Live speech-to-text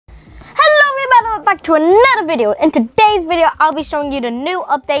back to another video. In today's video, I'll be showing you the new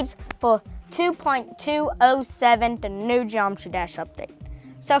updates for 2.207, the new Geometry Dash update.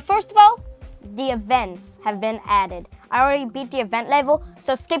 So first of all, the events have been added. I already beat the event level,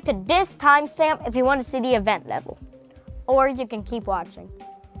 so skip to this timestamp if you want to see the event level. Or you can keep watching.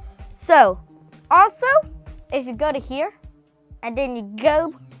 So, also, if you go to here, and then you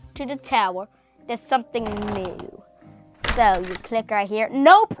go to the tower, there's something new. So you click right here.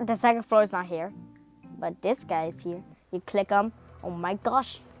 Nope, the second floor is not here. But this guy is here. You click on, oh my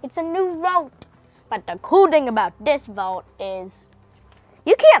gosh, it's a new vault. But the cool thing about this vault is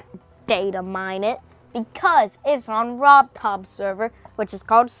you can't data mine it because it's on RobTop server, which is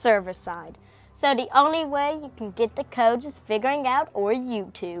called server side. So the only way you can get the codes is figuring out or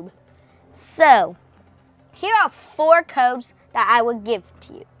YouTube. So here are 4 codes that I will give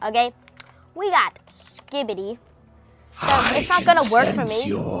to you, okay? We got Skibidi. So it's not gonna work for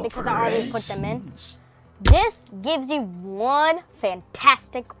me because I already put them in. This gives you 1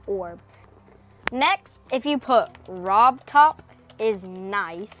 fantastic orb. Next, if you put RobTop is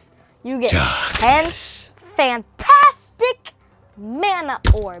nice, you get 10 fantastic mana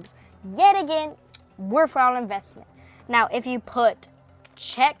orbs. Yet again, worthwhile investment. Now, if you put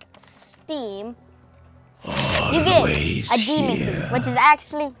check Steam, you get a demon key, which is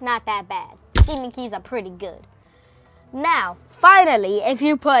actually not that bad. Demon keys are pretty good. Now, finally, if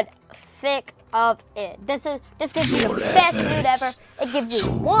you put Thick of It, this gives you the best loot ever. It gives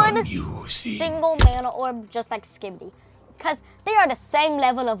you 1 single mana orb, just like Skibidi, because they are the same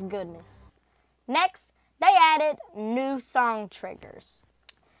level of goodness. Next, they added new song triggers.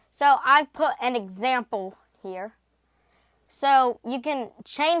 So I've put an example here. So you can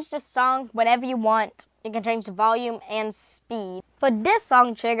change the song whatever you want. You can change the volume and speed. For this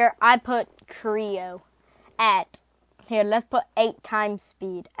song trigger, I put Creo at, here, let's put 8 times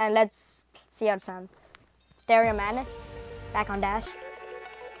speed. And let's see how it sounds. Stereo Madness, back on Dash.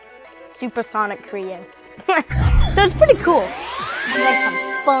 Supersonic Creo. So it's pretty cool. You make some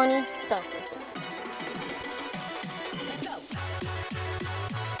funny stuff.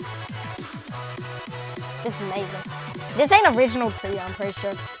 This is amazing. This ain't original Creo, I'm pretty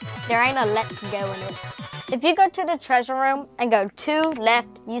sure. There ain't a Let's Go in it. If you go to the treasure room and go 2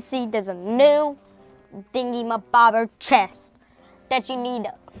 left, you see there's a new thingy-mabobber chest that you need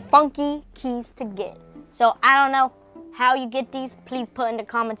funky keys to get. So I don't know how you get these. Please put in the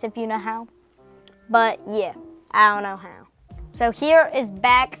comments if you know how. But yeah, I don't know how. So here is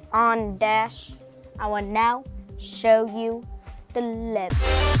back on Dash. I will now show you the level.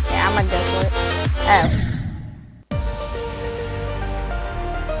 Yeah, I'm gonna go for it. Oh.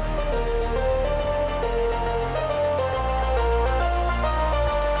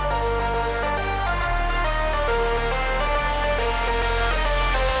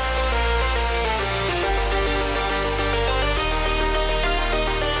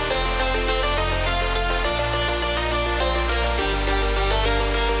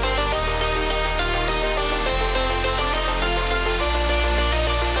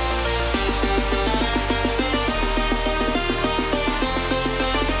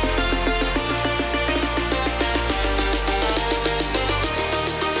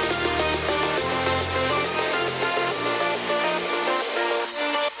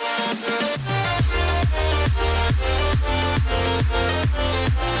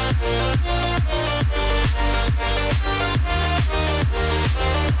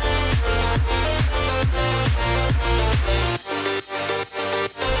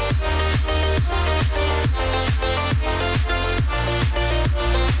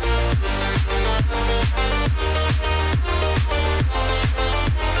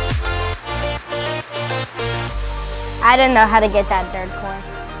 I didn't know how to get that dirt coin.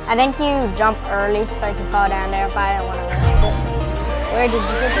 I think you jump early so you can fall down there, but I didn't want to risk it. Where did you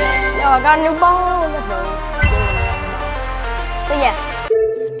get this? Yo, I got a new ball. Let's go. So yeah,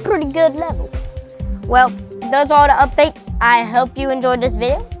 it's a pretty good level. Well, those are all the updates. I hope you enjoyed this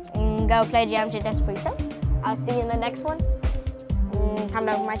video. Go play Geometry Dash for yourself. I'll see you in the next one. Come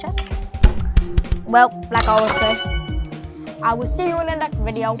down with my chest. Well, like I always say, I will see you in the next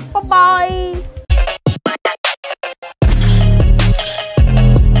video. Bye-bye.